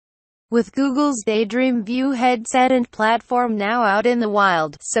With Google's Daydream View headset and platform now out in the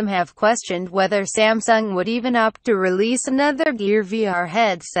wild, some have questioned whether Samsung would even opt to release another Gear VR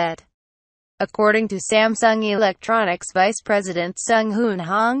headset. According to Samsung Electronics Vice President Sung-Hoon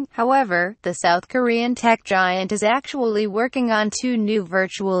Hong, however, the South Korean tech giant is actually working on two new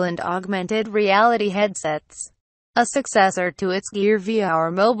virtual and augmented reality headsets, a successor to its Gear VR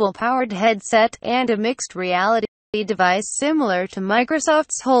mobile-powered headset, and a mixed reality device similar to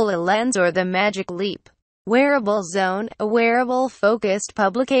Microsoft's HoloLens or the Magic Leap. Wearable Zone, a wearable-focused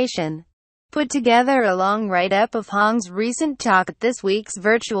publication, put together a long write-up of Hong's recent talk at this week's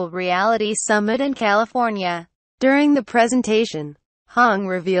Virtual Reality Summit in California. During the presentation, Hong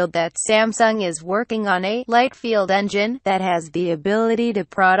revealed that Samsung is working on a light field engine that has the ability to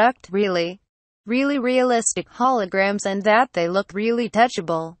product really realistic holograms and that they look really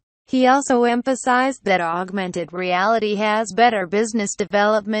touchable. He also emphasized that augmented reality has better business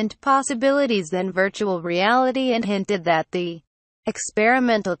development possibilities than virtual reality and hinted that the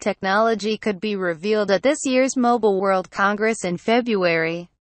experimental technology could be revealed at this year's Mobile World Congress in February.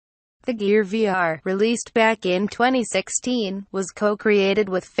 The Gear VR, released back in 2016, was co-created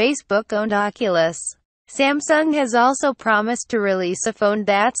with Facebook-owned Oculus. Samsung has also promised to release a phone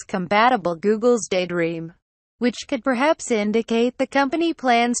that's compatible with Google's Daydream, which could perhaps indicate the company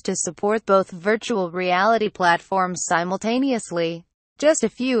plans to support both virtual reality platforms simultaneously. Just a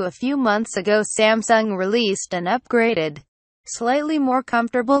few months ago, Samsung released an upgraded, slightly more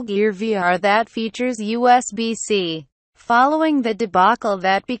comfortable Gear VR that features USB-C. Following the debacle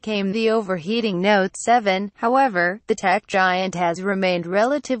that became the overheating Note 7, however, the tech giant has remained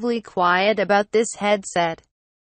relatively quiet about this headset.